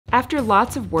After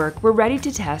lots of work, we're ready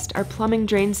to test our plumbing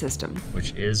drain system.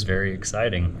 Which is very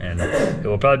exciting, and it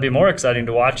will probably be more exciting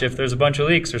to watch if there's a bunch of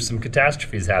leaks or some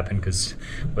catastrophes happen, because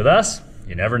with us,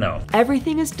 you never know.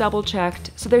 Everything is double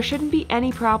checked, so there shouldn't be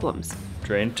any problems.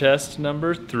 Drain test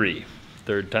number 3.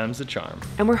 Third time's the charm.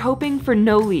 And we're hoping for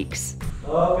no leaks.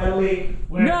 Oh, got a leak.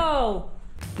 Where? No!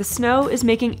 The snow is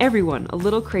making everyone a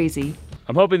little crazy.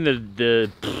 I'm hoping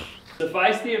the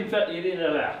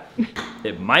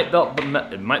it might belt,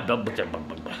 it might belt.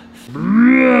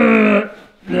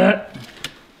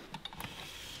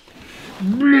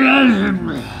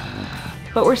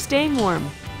 But we're staying warm.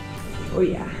 Oh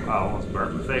yeah. I almost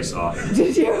burnt my face off.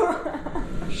 Did you?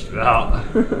 Just about.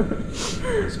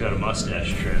 It's got a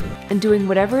mustache trim. And doing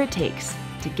whatever it takes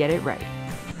to get it right.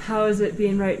 How is it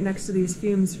being right next to these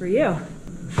fumes for you?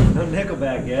 No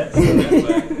Nickelback yet. So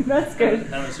That's good.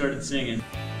 Haven't started singing.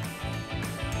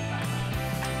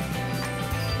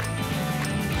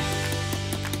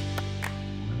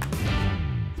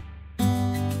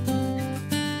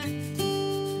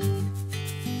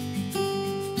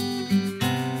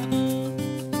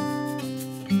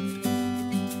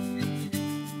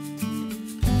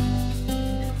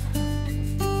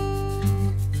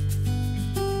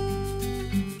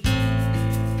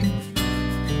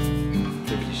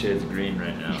 Shades of green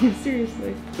right now.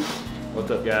 Seriously.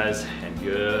 What's up, guys, and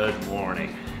good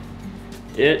morning.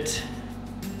 It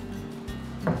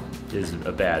is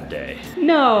a bad day.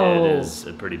 No. It is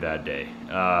a pretty bad day.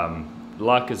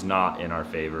 Luck is not in our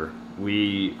favor.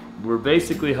 We were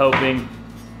basically hoping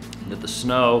that the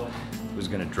snow was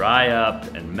gonna dry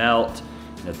up and melt,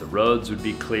 and that the roads would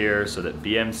be clear so that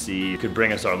BMC could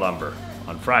bring us our lumber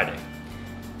on Friday.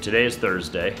 Today is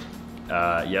Thursday.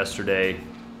 Yesterday,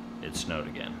 it snowed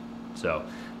again. So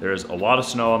there's a lot of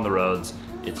snow on the roads.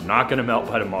 It's not gonna melt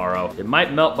by tomorrow. It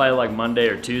might melt by like Monday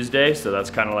or Tuesday, so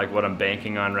that's kind of like what I'm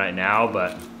banking on right now,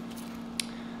 but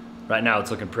right now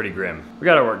it's looking pretty grim. We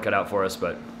got our work cut out for us,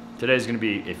 but today's gonna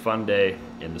be a fun day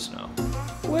in the snow.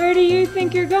 Where do you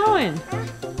think you're going?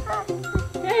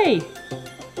 Hey,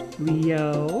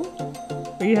 Leo,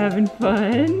 are you having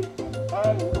fun? What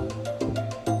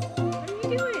are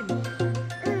you doing?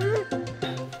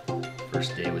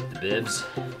 First day with the bibs.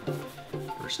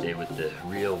 First day with the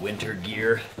real winter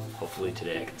gear. Hopefully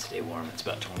today I can stay warm. It's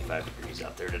about 25 degrees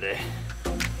out there today.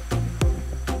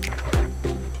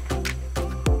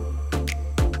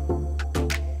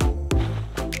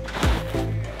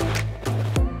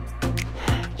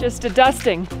 Just a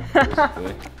dusting.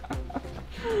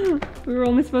 We were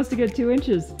only supposed to get 2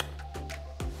 inches.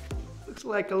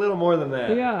 looks like a little more than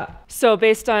that. Yeah. So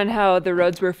based on how the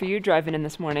roads were for you driving in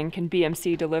this morning, can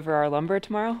BMC deliver our lumber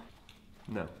tomorrow?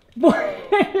 No.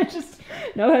 Just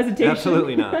no hesitation.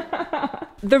 Absolutely not.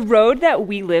 The road that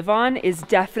we live on is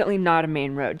definitely not a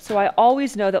main road. So I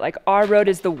always know that like our road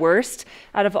is the worst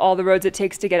out of all the roads it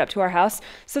takes to get up to our house.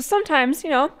 So sometimes, you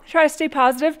know, try to stay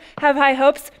positive, have high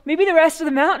hopes. Maybe the rest of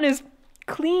the mountain is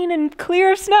clean and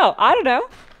clear of snow. I don't know.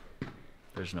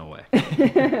 There's no way.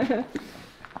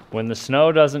 When the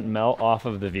snow doesn't melt off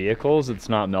of the vehicles, it's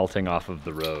not melting off of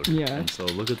the road. Yeah. And so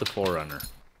look at the 4Runner.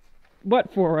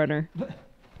 What 4Runner?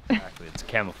 Exactly, it's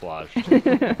camouflaged.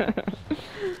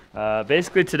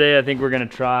 Basically today I think we're gonna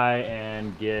try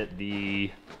and get the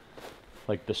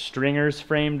stringers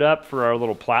framed up for our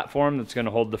little platform that's gonna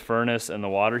hold the furnace and the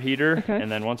water heater. Okay. And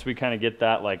then once we kind of get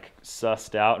that like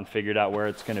sussed out and figured out where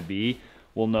it's gonna be,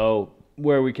 we'll know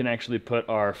where we can actually put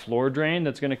our floor drain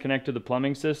that's gonna connect to the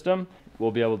plumbing system. We'll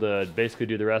be able to basically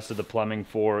do the rest of the plumbing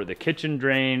for the kitchen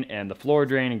drain and the floor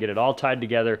drain and get it all tied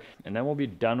together. And then we'll be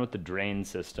done with the drain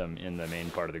system in the main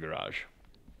part of the garage.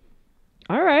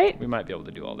 All right. We might be able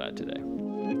to do all that today.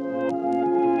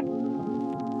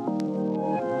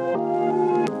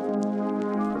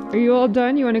 Are you all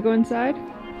done? You want to go inside?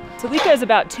 Talika is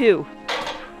about 2.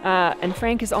 And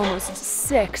Frank is almost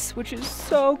 6, which is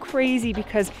so crazy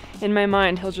because in my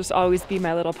mind, he'll just always be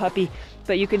my little puppy.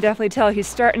 But you can definitely tell he's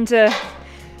starting to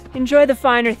enjoy the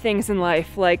finer things in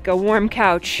life, like a warm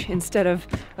couch instead of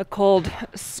a cold,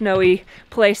 snowy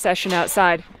play session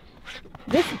outside.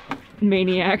 This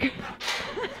maniac.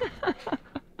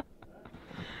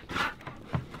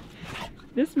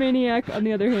 This maniac, on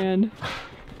the other hand,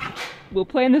 will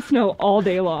play in the snow all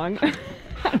day long,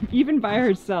 even by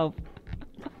herself.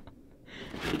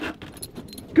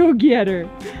 Go get her.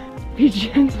 Be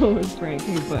gentle with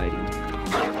Frankie, buddy.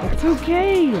 It's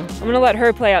okay. I'm gonna let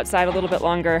her play outside a little bit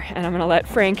longer, and I'm gonna let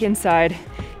Frank inside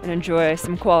and enjoy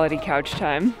some quality couch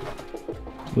time.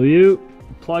 Will you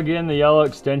plug in the yellow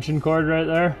extension cord right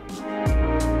there?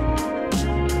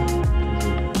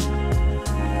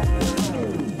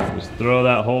 Just throw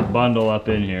that whole bundle up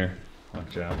in here. Okay.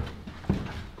 Good job.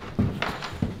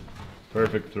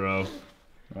 Perfect throw.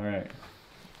 All right.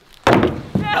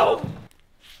 No!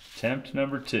 Attempt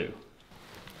number 2.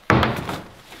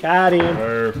 Got him.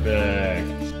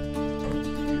 Perfect.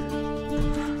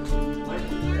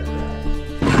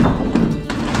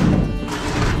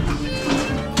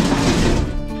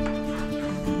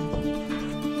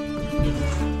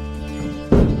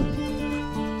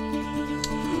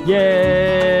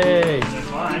 Yay! That's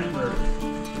fine.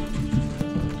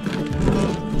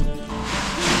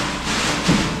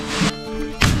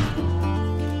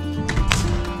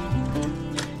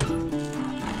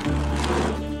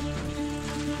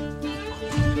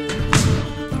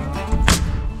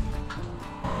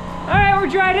 Alright, we're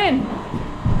dried in.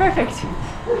 Perfect.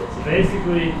 So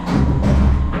basically,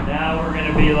 now we're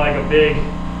gonna be like a big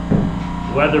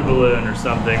weather balloon or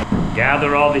something.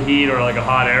 Gather all the heat, or like a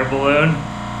hot air balloon,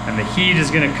 and the heat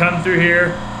is gonna come through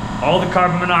here. All the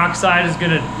carbon monoxide is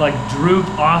gonna like droop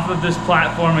off of this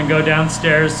platform and go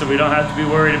downstairs, so we don't have to be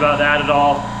worried about that at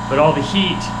all. But all the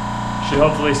heat should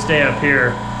hopefully stay up here,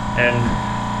 and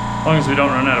as long as we don't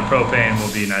run out of propane,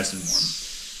 we'll be nice and warm.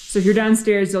 So if you're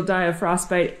downstairs, you'll die of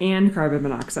frostbite and carbon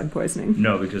monoxide poisoning.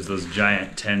 No, because those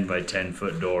giant 10 by 10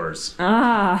 foot doors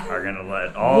Ah. are gonna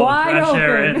let all the Wide fresh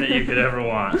air open. in that you could ever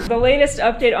want. The latest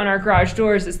update on our garage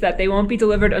doors is that they won't be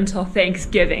delivered until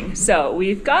Thanksgiving. So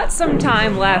we've got some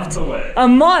time left. Away. A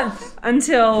month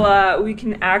until we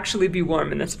can actually be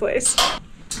warm in this place.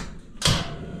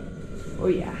 Oh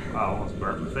yeah. Wow, almost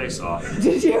burnt my face off.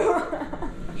 Did you?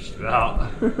 Just about.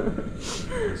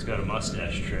 It's got a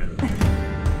mustache trim.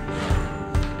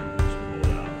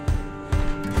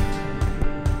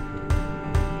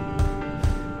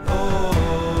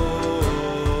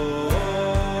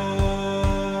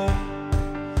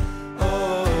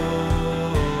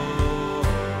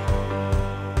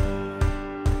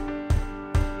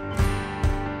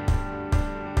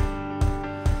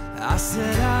 I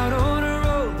set out on a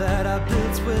road that I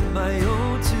built with my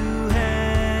own 2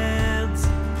 hands.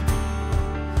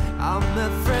 I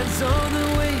met friends on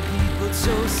the way, people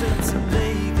chosen to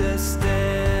make a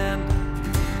stand.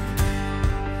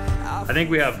 I think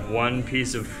we have one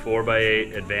piece of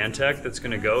 4x8 Advantech that's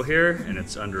gonna go here, and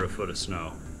it's under a foot of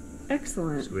snow.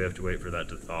 Excellent. So we have to wait for that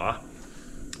to thaw,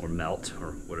 or melt,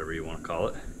 or whatever you want to call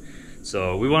it.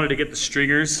 So we wanted to get the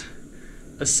stringers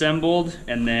assembled,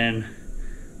 and then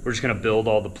we're just gonna build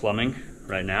all the plumbing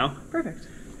right now. Perfect.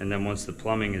 And then once the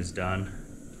plumbing is done,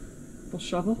 We'll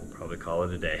shovel. we'll probably call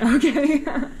it a day. Okay.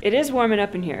 It is warming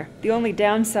up in here. The only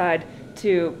downside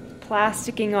to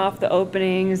plasticking off the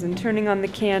openings and turning on the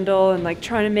candle and like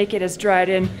trying to make it as dried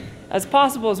in as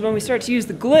possible is when we start to use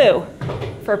the glue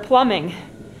for plumbing.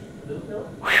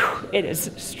 Whew, it is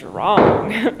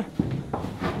strong. How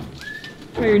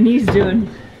are your knees doing?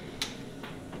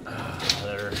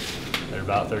 They're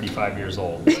about 35 years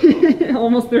old. So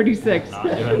Almost 36. not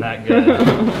doing that good.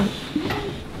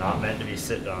 Not meant to be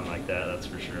sit down like that, that's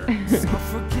for sure.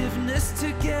 Self-forgiveness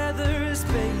together,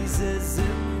 spaces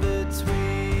in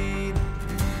between.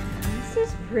 This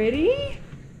is pretty.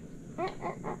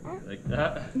 Like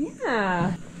that?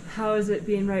 Yeah. How is it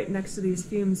being right next to these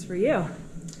fumes for you?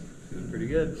 Doing pretty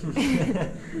good.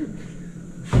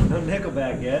 No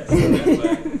Nickelback yet. So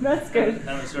That's good.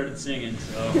 Haven't started singing,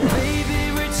 so.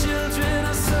 Baby, we're children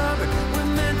of summer, we're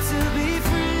meant to be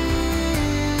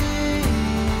free.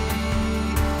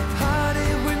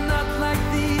 Hearted, we're not like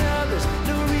the others,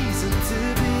 no reason to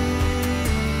be.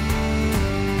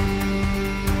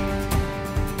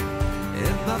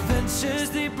 In my ventures,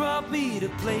 they brought me to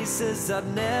places I've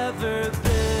never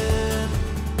been.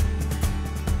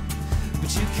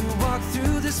 But you can walk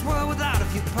through this world without a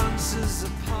few punches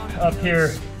upon your Up here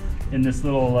nose. in this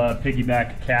little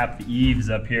piggyback cap, the eaves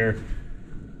up here,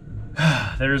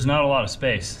 there's not a lot of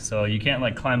space, so you can't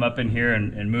like climb up in here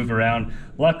and move around.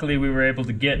 Luckily, we were able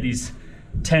to get these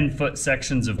 10-foot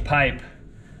sections of pipe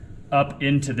up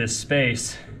into this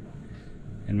space,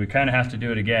 and we kind of have to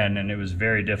do it again, and it was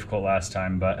very difficult last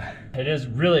time, but it is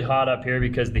really hot up here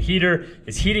because the heater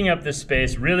is heating up this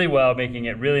space really well, making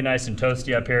it really nice and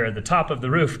toasty up here at the top of the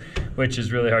roof, which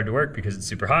is really hard to work because it's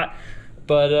super hot.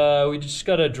 But we just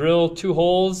gotta drill 2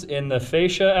 holes in the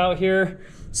fascia out here,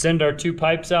 send our 2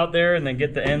 pipes out there, and then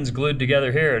get the ends glued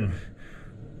together here, and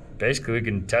basically we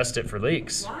can test it for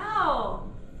leaks. Wow.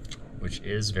 Which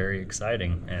is very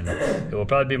exciting, and it will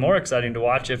probably be more exciting to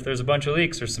watch if there's a bunch of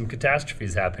leaks or some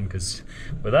catastrophes happen, because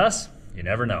with us, you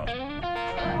never know.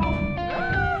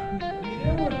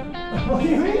 what do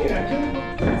you mean? I couldn't.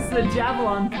 It's the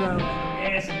javelin throw.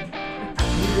 Yes.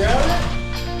 You grab it?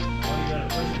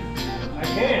 I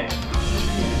can't.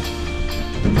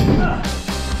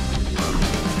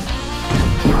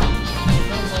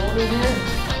 help me here?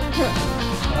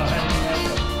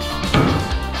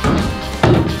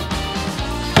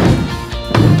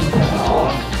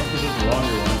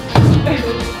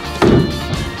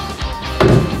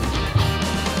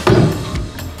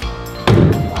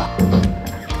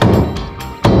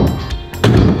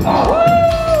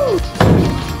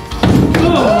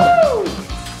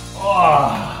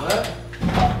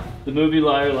 The movie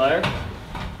Liar Liar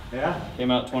Yeah?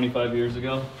 came out 25 years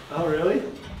ago. Oh, really?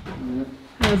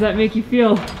 How does that make you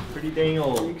feel? Pretty dang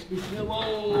old. Makes me feel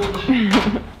old. It's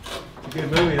a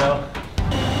good movie, though.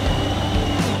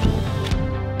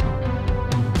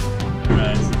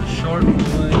 Alright, so the short one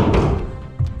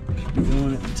should be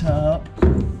going at the top.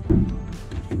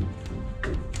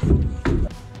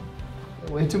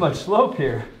 Way too much slope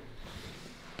here.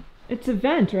 It's a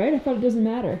vent, right? I thought it doesn't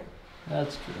matter.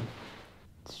 That's true.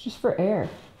 It's just for air.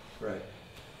 Right.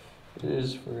 It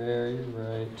is for air, you're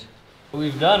right.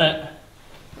 We've done it.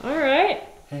 All right.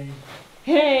 Hey.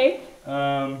 Hey.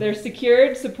 They're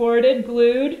secured, supported,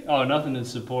 glued. Oh, nothing is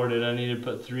supported. I need to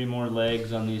put 3 more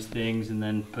legs on these things and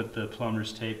then put the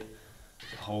plumber's tape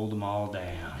to hold them all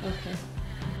down. Okay.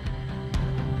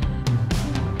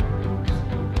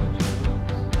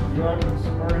 You want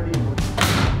some more of these?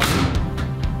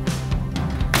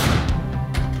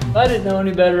 If I didn't know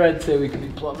any better, I'd say we could be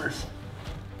plumbers.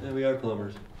 Yeah, we are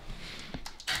plumbers.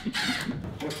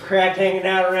 No crack hanging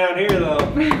out around here, though.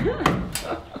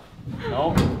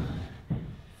 No,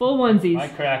 Full onesies. my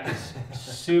crack is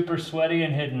super sweaty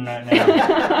and hidden right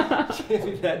now. Give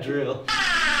me that drill.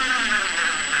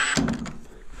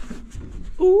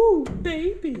 Ooh,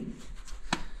 baby.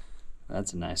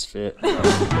 That's a nice fit. So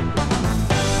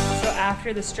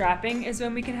after the strapping is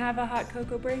when we can have a hot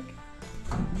cocoa break?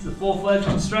 It's a full-fledged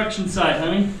construction site,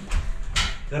 honey. Is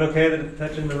that okay that it's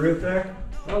touching the roof there?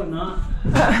 Probably not.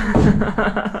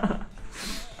 I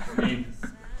mean,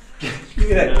 Give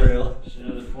me that drill. should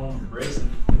have the form of bracing.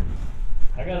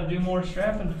 I gotta do more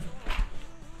strapping.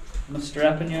 I'm a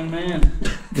strapping young man.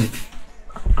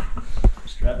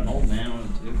 Strapping old man, one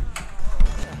too.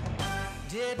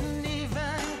 Didn't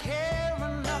even care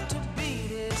enough to be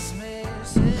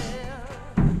dismissed.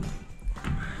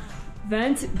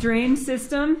 Vent, drain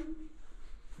system,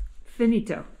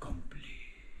 finito.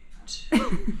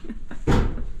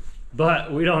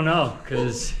 But we don't know,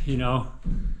 because, you know,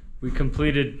 we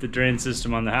completed the drain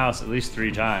system on the house at least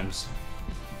 3 times.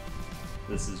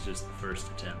 This is just the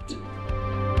first attempt.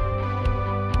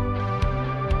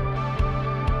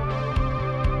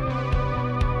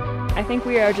 I think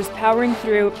we are just powering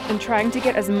through and trying to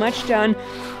get as much done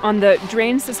on the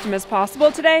drain system as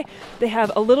possible today. They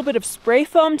have a little bit of spray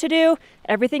foam to do.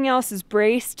 Everything else is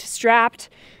braced, strapped,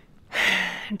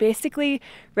 and basically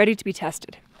ready to be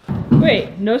tested.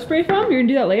 Wait, no spray foam? You're gonna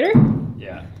do that later?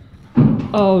 Yeah,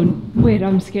 Oh, wait,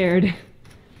 I'm scared.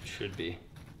 should be.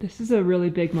 This is a really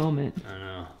big moment. I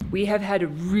know. We have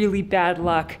had really bad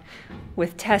luck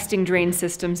with testing drain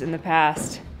systems in the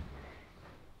past.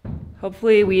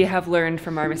 Hopefully we have learned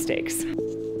from our mistakes.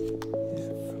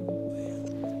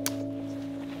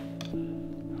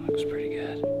 Looks pretty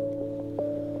good.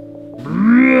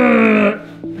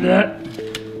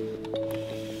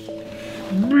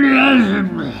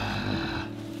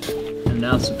 And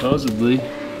now supposedly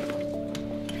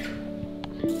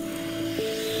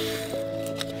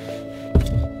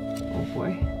Oh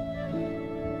boy.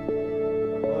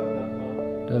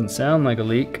 doesn't sound like a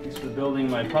leak. Thanks for building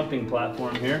my pumping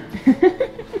platform here.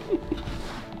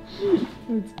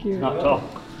 That's cute. Not tall.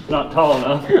 Not tall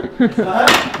enough.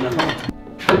 No.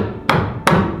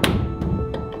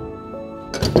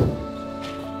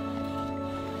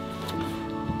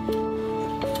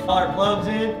 All our plugs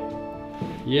in?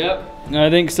 Yep, I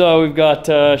think so. We've got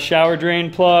shower drain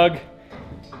plug,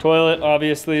 toilet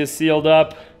obviously is sealed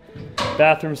up,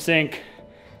 bathroom sink,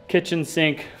 kitchen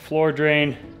sink, floor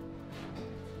drain.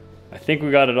 I think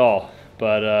we got it all,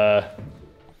 but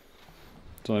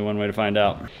it's only one way to find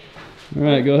out. All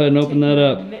right, go ahead and open that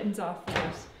up. Mittens off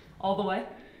first. All the way.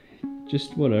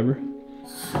 Just whatever.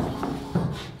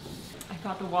 I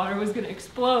thought the water was gonna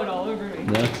explode all over me.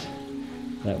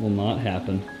 That will not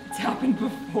happen. It's happened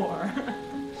before.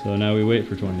 So now we wait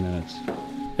for 20 minutes.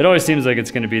 It always seems like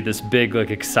it's gonna be this big, like,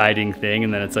 exciting thing,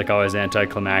 and then it's like always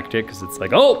anticlimactic, because it's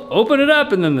like, oh, open it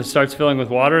up, and then it starts filling with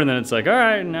water, and then it's like, all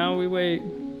right, now we wait.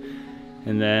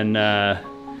 And then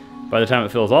by the time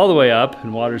it fills all the way up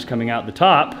and water's coming out the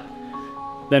top,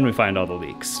 then we find all the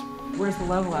leaks. Where's the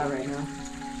level at right now?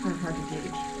 It's kind of hard to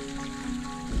gauge.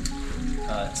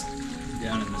 It's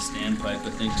down in the standpipe,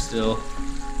 I think, still.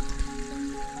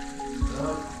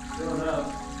 Fill it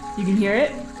up. You can hear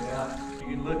it? Yeah. You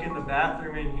can look in the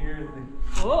bathroom in here.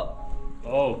 Oh,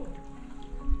 Oh.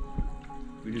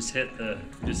 We just hit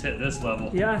this level.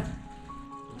 Yeah. So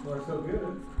far, so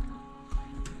good.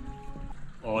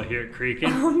 Oh, I hear it creaking.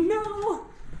 Oh no!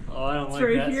 Oh, I don't It's like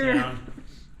right that here. sound.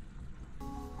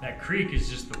 That creak is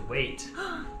just the weight.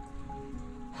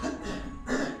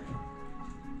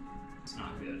 It's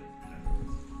not good.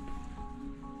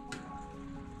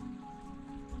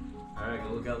 Alright, go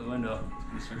look out the window.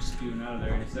 It's gonna start spewing out of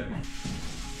there any second.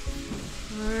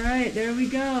 All right, there we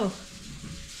go.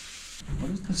 What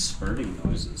is the spurting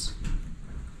noises?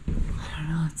 I don't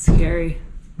know, it's scary.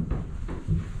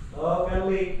 Oh, got a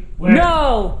leak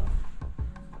No!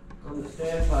 on the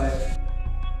standpipe.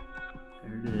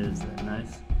 There it is, that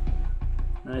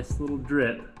nice little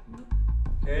drip.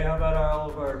 Okay, how about all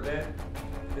of our vent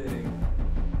fitting?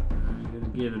 I'm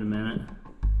gonna give it a minute.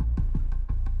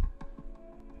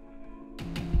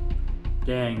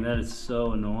 Dang, that is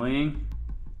so annoying.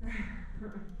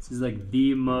 This is like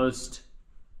the most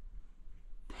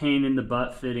pain in the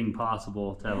butt fitting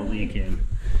possible to have a leak in.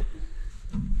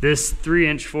 This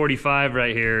 3" 45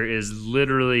 right here is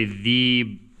literally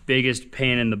the biggest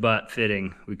pain in the butt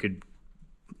fitting we could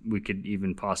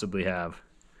even possibly have.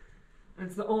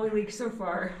 It's the only leak so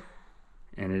far.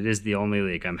 And it is the only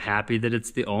leak. I'm happy that it's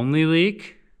the only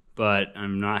leak, but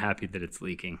I'm not happy that it's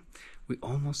leaking. We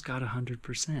almost got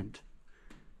 100%.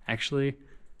 Actually,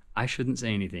 I shouldn't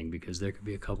say anything because there could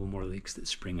be a couple more leaks that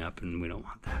spring up and we don't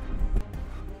want that.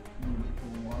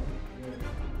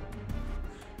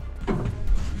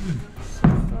 So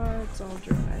far, it's all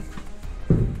dry.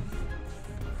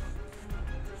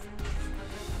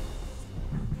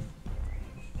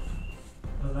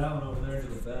 Oh, that one over there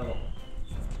into the bell.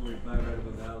 45 right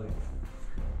above Valley.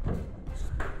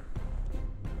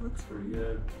 That's pretty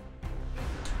good.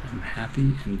 I'm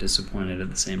happy and disappointed at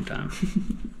the same time.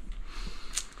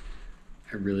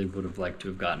 I really would have liked to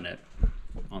have gotten it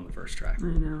on the first try. I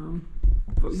know.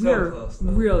 But So we're close,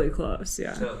 though. really close,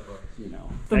 yeah. So close. You know,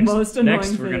 The most annoying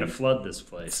next we're thing. gonna flood this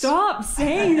place. Stop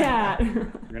saying that! We're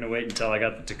gonna wait until I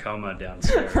got the Tacoma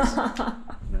downstairs. And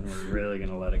then we're really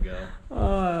gonna let it go.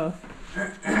 Oh,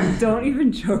 don't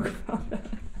even joke about that.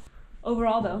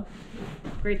 Overall, though,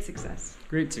 great success.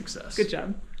 Great success. Good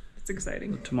job. It's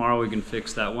exciting. Tomorrow we can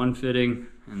fix that one fitting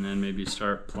and then maybe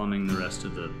start plumbing the rest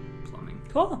of the plumbing.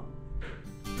 Cool.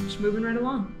 Just moving right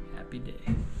along. Happy day.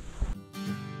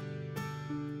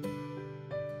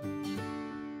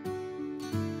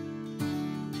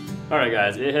 All right,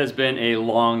 guys, it has been a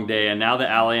long day, and now that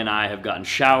Allie and I have gotten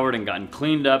showered and gotten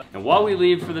cleaned up, and while we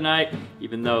leave for the night,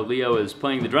 even though Leo is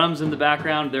playing the drums in the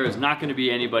background, there is not gonna be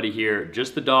anybody here,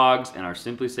 just the dogs and our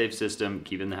Simply Safe system,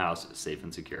 keeping the house safe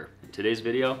and secure. Today's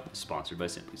video is sponsored by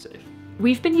Simply Safe.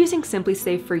 We've been using Simply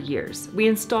Safe for years. We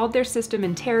installed their system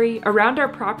in Terry, around our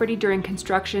property during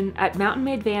construction, at Mountain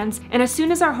Made Vans, and as soon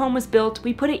as our home was built,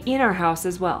 we put it in our house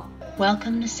as well.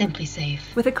 Welcome to Simply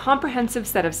Safe. With a comprehensive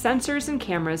set of sensors and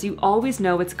cameras, you always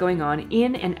know what's going on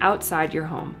in and outside your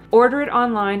home. Order it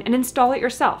online and install it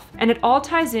yourself, and it all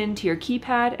ties into your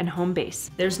keypad and home base.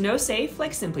 There's no safe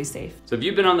like Simply Safe. So if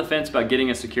you've been on the fence about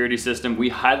getting a security system, we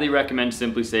highly recommend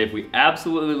Simply Safe. We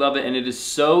absolutely love it, and it is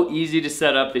so easy to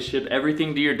set up. They ship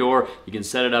everything to your door. You can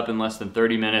set it up in less than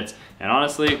 30 minutes, and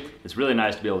honestly, it's really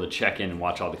nice to be able to check in and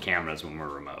watch all the cameras when we're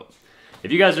remote.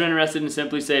 If you guys are interested in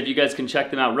Simply Safe, you guys can check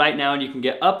them out right now, and you can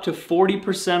get up to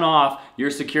 40% off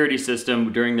your security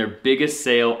system during their biggest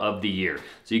sale of the year.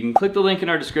 So you can click the link in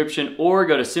our description or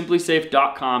go to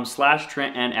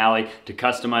simplysafe.com/Trent and Allie to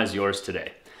customize yours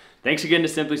today. Thanks again to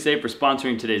Simply Safe for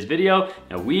sponsoring today's video.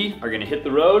 Now we are gonna hit the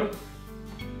road.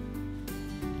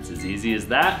 It's as easy as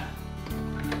that.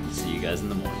 See you guys in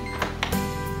the morning.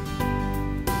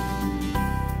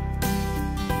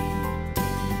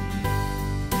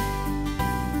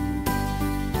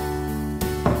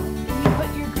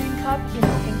 In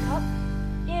the pink cup,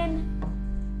 in,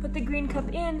 put the green cup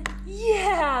in,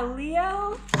 yeah,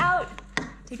 Leo, out,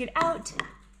 take it out,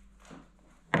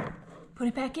 put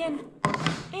it back in,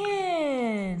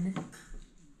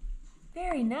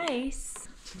 very nice,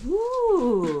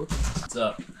 ooh, What's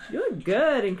up? you look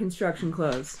good in construction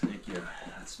clothes. Thank you.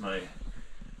 That's my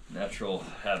natural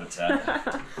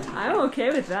habitat. I'm okay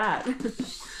with that.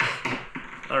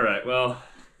 All right, well,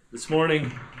 this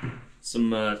morning,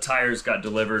 some tires got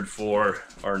delivered for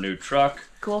our new truck.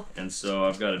 Cool. And so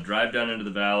I've got to drive down into the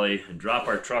valley and drop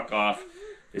our truck off.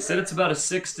 They said it's about a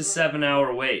 6 to 7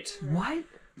 hour wait What?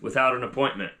 without an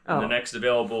appointment. Oh. And the next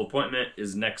available appointment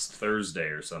is next Thursday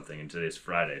or something, and today's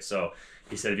Friday. So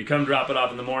he said if you come drop it off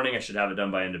in the morning, I should have it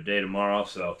done by end of day tomorrow.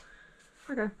 So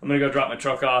Okay. I'm gonna go drop my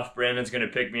truck off. Brandon's gonna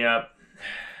pick me up.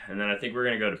 and then I think we're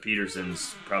gonna go to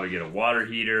Peterson's, probably get a water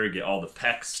heater, get all the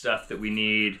PEX stuff that we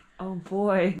need. Oh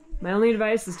boy. My only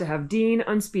advice is to have Dean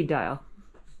on speed dial.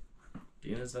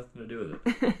 Dean has nothing to do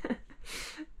with it.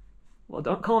 Well,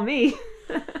 don't call me.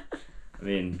 I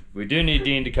mean, we do need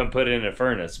Dean to come put in a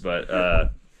furnace,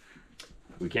 but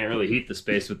we can't really heat the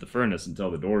space with the furnace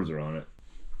until the doors are on it.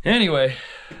 Anyway,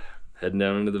 heading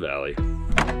down into the valley. Come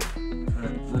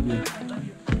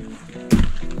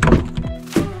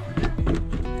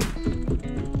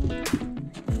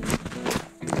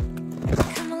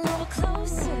a little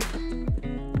closer.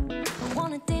 I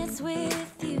wanna dance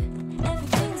with you.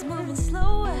 Everything's moving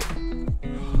slower.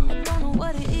 I don't know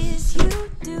what it is you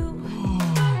do.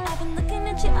 I've been looking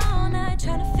at you all night,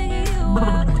 trying to figure you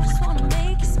out. I just wanna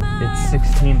make you smile. It's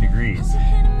 16 degrees.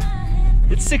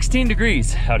 It's 16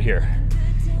 degrees out here.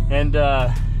 And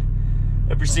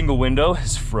every single window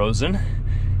is frozen.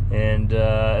 And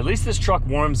at least this truck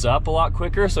warms up a lot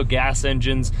quicker. So gas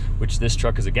engines, which this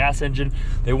truck is a gas engine,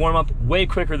 they warm up way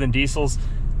quicker than diesels.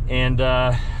 And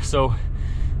so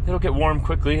it'll get warm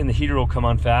quickly and the heater will come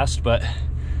on fast, but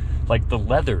like the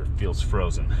leather feels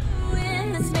frozen.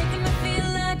 It's making me feel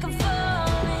like I'm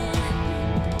falling.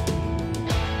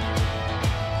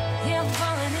 Yeah, I'm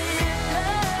falling in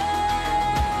love.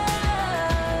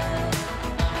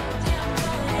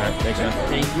 All right, thanks, man.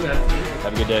 Thank you.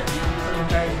 Have a good day.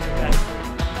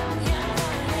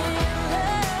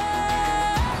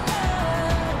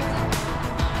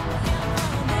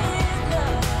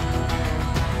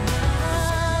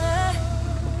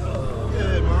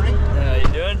 Good morning. How you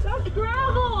doing?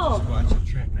 Gravel! Watching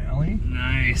Trent Allie.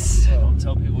 Nice. Don't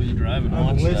tell people you drive and I'm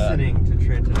watch listening to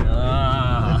Trent Allie.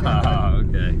 Ah,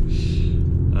 okay.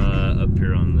 Up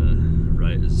here on the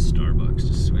right is Starbucks.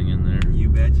 Just swing in there. You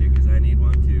betcha, because I need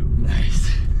one too. Nice.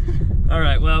 All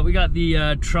right, well, we got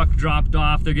the truck dropped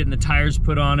off. They're getting the tires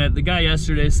put on it. The guy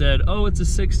yesterday said, oh, it's a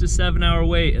 6 to 7 hour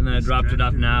wait. And then I dropped it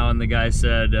off now, and the guy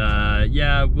said,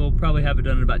 yeah, we'll probably have it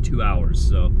done in about 2 hours.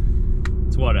 So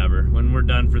it's whatever. When we're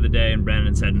done for the day and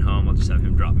Brandon's heading home, I'll just have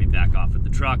him drop me back off at the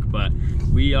truck. But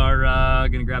we are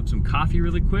gonna grab some coffee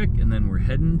really quick, and then we're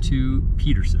heading to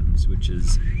Peterson's, which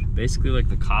is basically like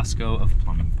the Costco of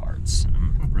plumbing parts.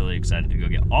 I'm really excited to go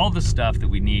get all the stuff that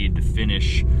we need to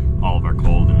finish all of our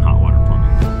cold and hot water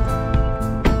plumbing.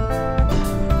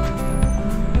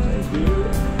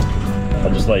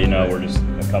 I'll just let you know we're just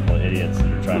a couple of idiots that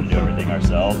are trying to do everything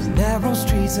ourselves. Narrow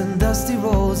streets and dusty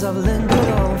roads I've lingered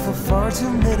on for far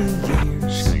too many years.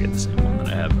 Just gonna get the same one that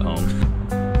I have at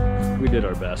home. We did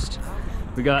our best.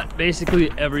 We got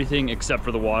basically everything except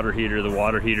for the water heater. The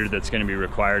water heater that's gonna be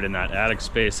required in that attic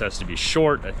space has to be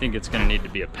short. I think it's gonna need to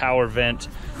be a power vent.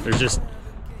 There's just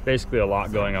basically a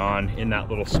lot going on in that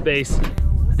little space.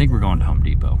 I think we're going to Home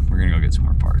Depot. We're gonna go get some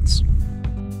more parts.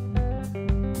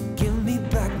 Give me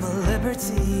back my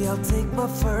liberty. I'll take my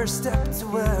first step to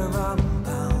where I'm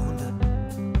bound.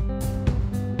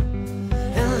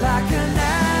 And like an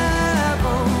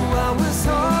arrow, I will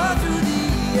soar through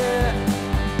the air.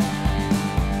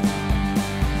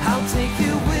 I'll take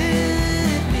you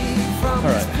with me from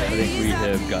All right, I think we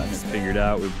have gotten it figured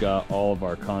out. We've got all of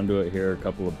our conduit here, a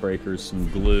couple of breakers, some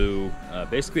glue,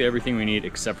 basically everything we need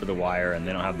except for the wire, and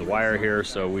they don't have the wire here,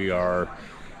 so we are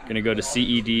gonna go to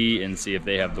CED and see if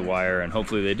they have the wire, and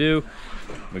hopefully they do.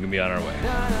 We can be on our way.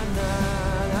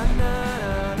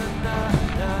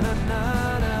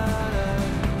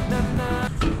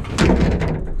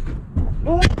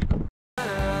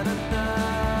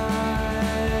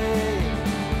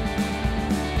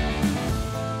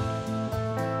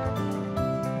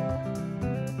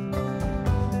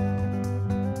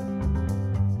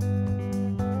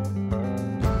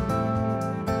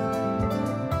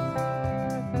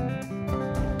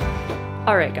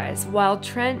 All right, guys, while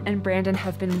Trent and Brandon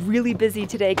have been really busy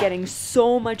today getting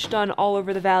so much done all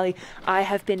over the valley, I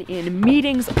have been in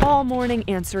meetings all morning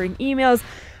answering emails.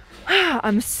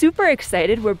 I'm super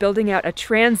excited. We're building out a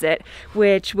transit,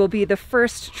 which will be the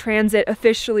first transit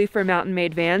officially for Mountain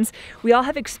Made vans. We all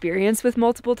have experience with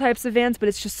multiple types of vans, but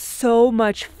it's just so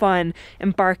much fun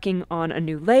embarking on a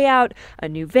new layout, a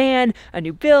new van, a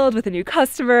new build with a new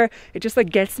customer. It just like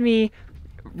gets me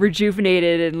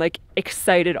rejuvenated and like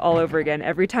excited all over again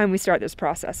every time we start this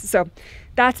process. So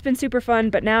that's been super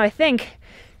fun, but now I think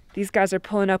these guys are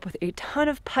pulling up with a ton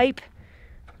of pipe.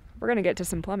 We're gonna get to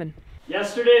some plumbing.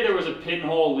 Yesterday there was a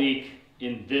pinhole leak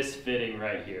in this fitting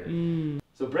right here.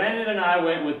 So Brandon and I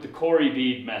went with the Corey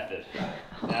bead method.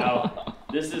 Now,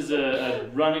 this is a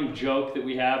running joke that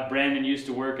we have. Brandon used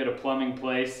to work at a plumbing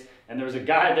place, and there was a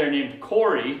guy there named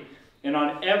Corey And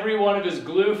on every one of his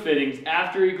glue fittings,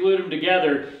 after he glued them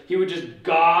together, he would just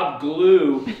gob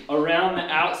glue around the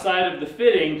outside of the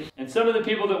fitting. And some of the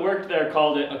people that worked there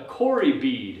called it a Corey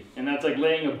bead. And that's like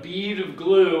laying a bead of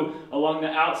glue along the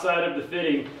outside of the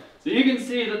fitting. So you can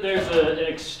see that there's an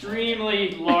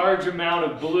extremely large amount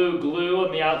of blue glue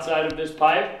on the outside of this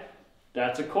pipe.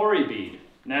 That's a Corey bead.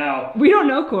 Now, we don't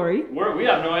know Corey. We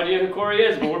have no idea who Corey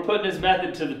is, but we're putting his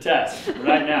method to the test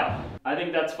right now. I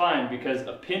think that's fine because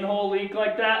a pinhole leak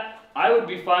like that, I would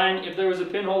be fine if there was a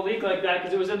pinhole leak like that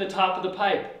because it was in the top of the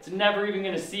pipe. It's never even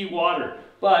going to see water,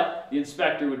 but the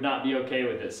inspector would not be okay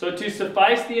with it. So to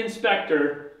suffice the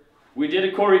inspector, we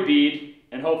did a Corey bead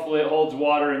and hopefully it holds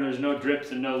water and there's no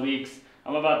drips and no leaks.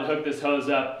 I'm about to hook this hose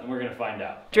up and we're going to find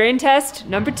out. Drain test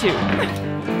number 2.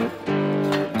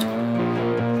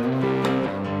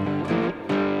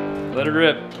 Let it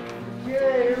rip.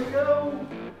 Okay, here we go.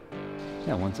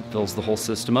 Yeah, once it fills the whole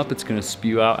system up, it's gonna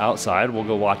spew out outside. We'll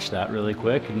go watch that really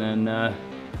quick, and then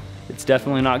it's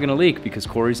definitely not gonna leak because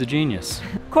Corey's a genius.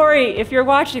 Corey, if you're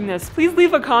watching this, please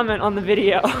leave a comment on the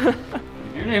video.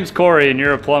 If your name's Corey and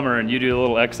you're a plumber and you do a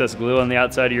little excess glue on the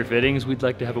outside of your fittings, we'd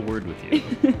like to have a word with you.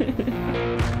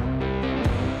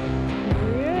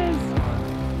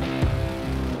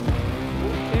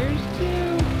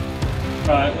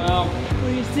 All right, well, What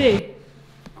do you see?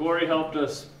 Corey helped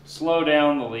us slow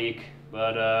down the leak,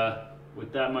 but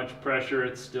with that much pressure,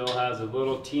 it still has a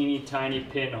little teeny tiny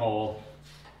pinhole.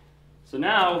 So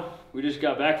now, we just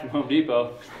got back from Home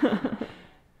Depot,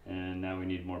 and now we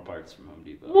need more parts from Home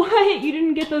Depot. What? You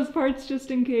didn't get those parts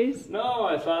just in case? No,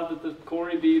 I thought that the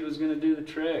Corey bead was gonna do the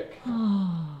trick,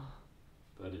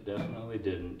 but it definitely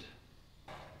didn't.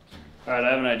 All right,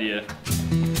 I have an idea.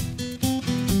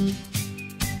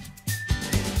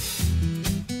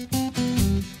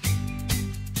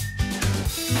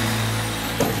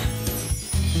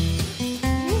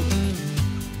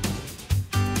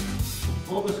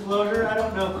 Full disclosure, I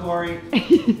don't know Corey.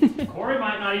 Corey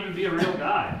might not even be a real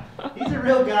guy. He's a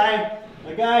real guy.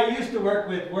 A guy I used to work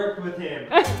with worked with him.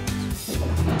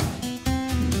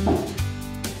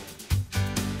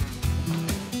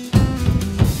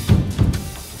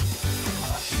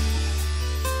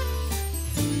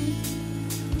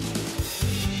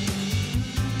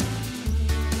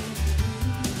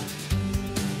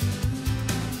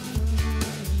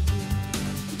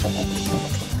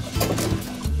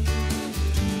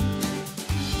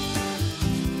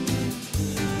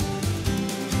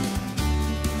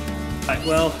 Alright,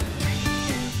 well,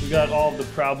 we got all of the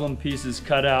problem pieces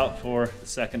cut out for the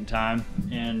second time,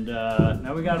 and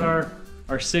now we got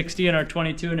our 60 and our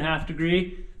 22.5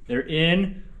 degree. They're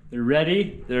in, they're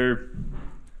ready,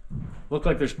 look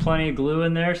like there's plenty of glue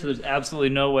in there, so there's absolutely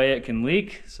no way it can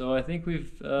leak. So I think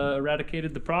we've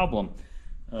eradicated the problem.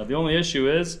 The only issue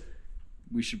is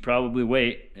we should probably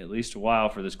wait at least a while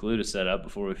for this glue to set up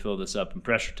before we fill this up and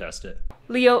pressure test it.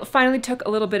 Leo finally took a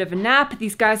little bit of a nap.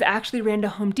 These guys actually ran to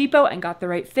Home Depot and got the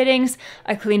right fittings.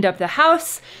 I cleaned up the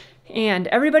house and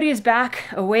everybody is back,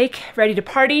 awake, ready to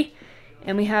party.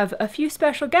 And we have a few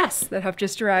special guests that have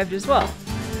just arrived as well.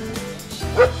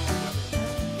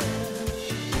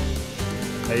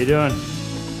 How you doing?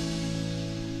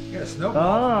 You got a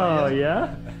snowball. Oh,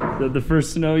 yeah? Is that the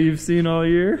first snow you've seen all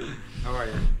year? How are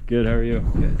you? Good, how are you?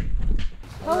 Good.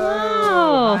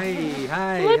 Hello.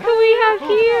 Hi. Look who we have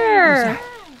here.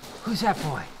 Who's that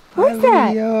boy? Who's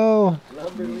that? Leo.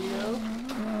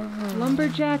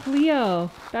 Lumberjack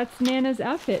Leo. That's Nana's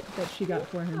outfit that she got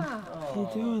for him. How you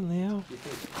doing, Leo?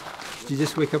 Did you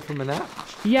just wake up from a nap?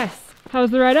 Yes. How's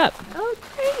the ride up? Oh,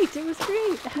 great. It was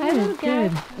great.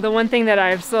 Good. The one thing that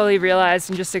I've slowly realized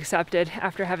and just accepted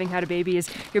after having had a baby is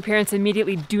your parents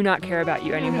immediately do not care about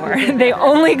you anymore. They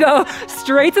only go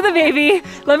straight to the baby.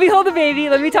 Let me hold the baby.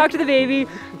 Let me talk to the baby.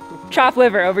 Chop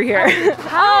liver over here. Oh,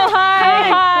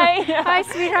 hi. Hi,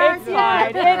 sweetheart. It's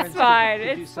fine.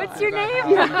 It's fine. What's your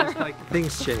name? It's like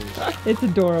things change. It's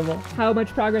adorable. How much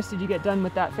progress did you get done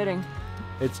with that fitting?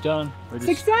 It's done.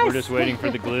 Success! We're just waiting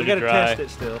for the glue We to gotta dry. test it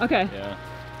still. Okay. Yeah.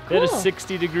 They had a Cool.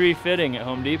 60-degree fitting at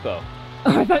Home Depot.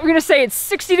 Oh, I thought you were gonna say it's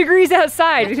 60 degrees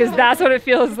outside because that's what it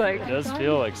feels like. It does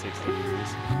feel like 60 degrees.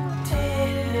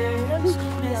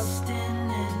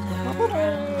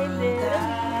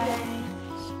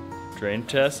 Drain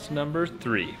test number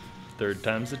 3. Third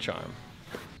time's the charm.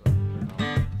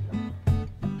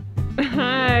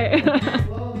 Hi.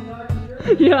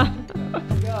 Yeah.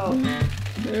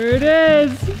 There it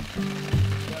is.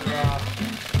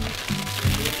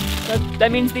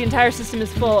 That means the entire system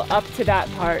is full up to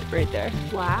that part right there.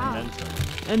 Wow.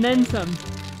 And then some.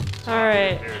 All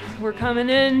right, we're coming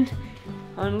in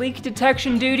on leak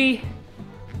detection duty.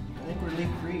 I think we're leak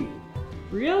free.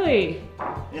 Really?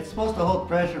 It's supposed to hold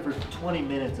pressure for 20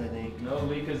 minutes, I think. No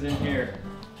leakers in here.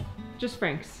 Just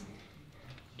Frank's.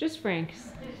 Just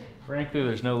Frank's. Frankly,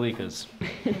 there's no leakers.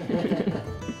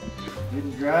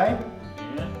 Getting dry?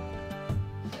 Yeah.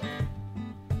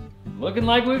 Looking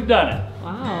like we've done it.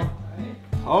 Wow.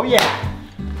 Oh yeah!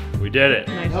 We did it.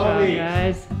 Nice No job, leaks.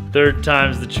 guys. Third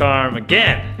time's the charm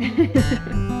again.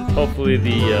 Hopefully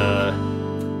the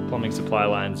plumbing supply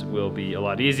lines will be a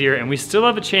lot easier, and we still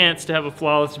have a chance to have a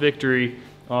flawless victory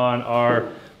on our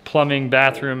plumbing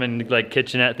bathroom and like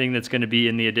kitchenette thing that's going to be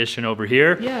in the addition over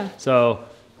here. Yeah. So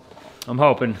I'm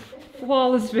hoping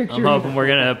Flawless victory. I'm hoping we're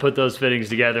gonna put those fittings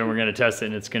together and we're gonna test it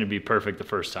and it's gonna be perfect the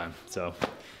first time. So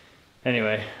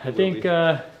anyway, I think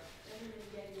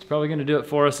it's probably gonna do it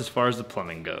for us as far as the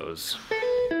plumbing goes.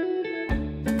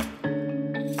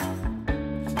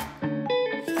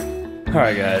 All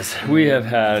right, guys, we have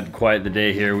had quite the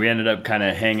day here. We ended up kind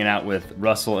of hanging out with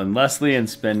Russell and Leslie and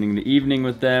spending the evening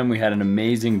with them. We had an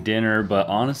amazing dinner, but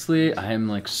honestly, I am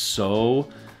like so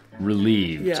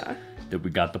relieved that we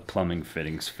got the plumbing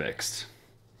fittings fixed.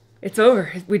 It's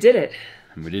over. We did it.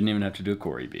 And we didn't even have to do a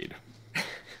Corey bead.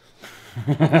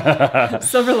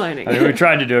 Silver lining. I mean, we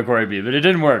tried to do a Corey bead, but it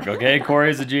didn't work, okay?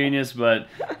 Corey's a genius, but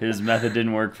his method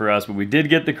didn't work for us. But we did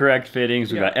get the correct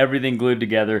fittings. We got everything glued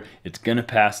together. It's gonna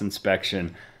pass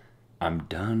inspection. I'm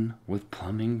done with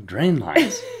plumbing drain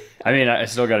lines. I mean, I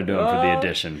still gotta do them for the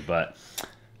addition, but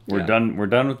we're done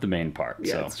with the main part.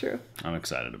 Yeah, so that's true. I'm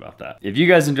excited about that. If you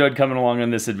guys enjoyed coming along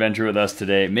on this adventure with us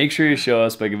today, make sure you show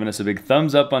us by giving us a big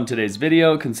thumbs up on today's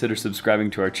video. Consider subscribing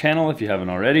to our channel if you haven't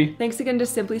already. Thanks again to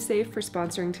Simply Safe for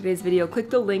sponsoring today's video. Click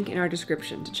the link in our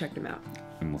description to check them out.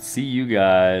 And we'll see you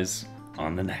guys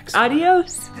on the next one.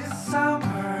 Adios. This summer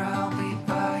I'll be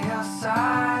by your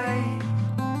side.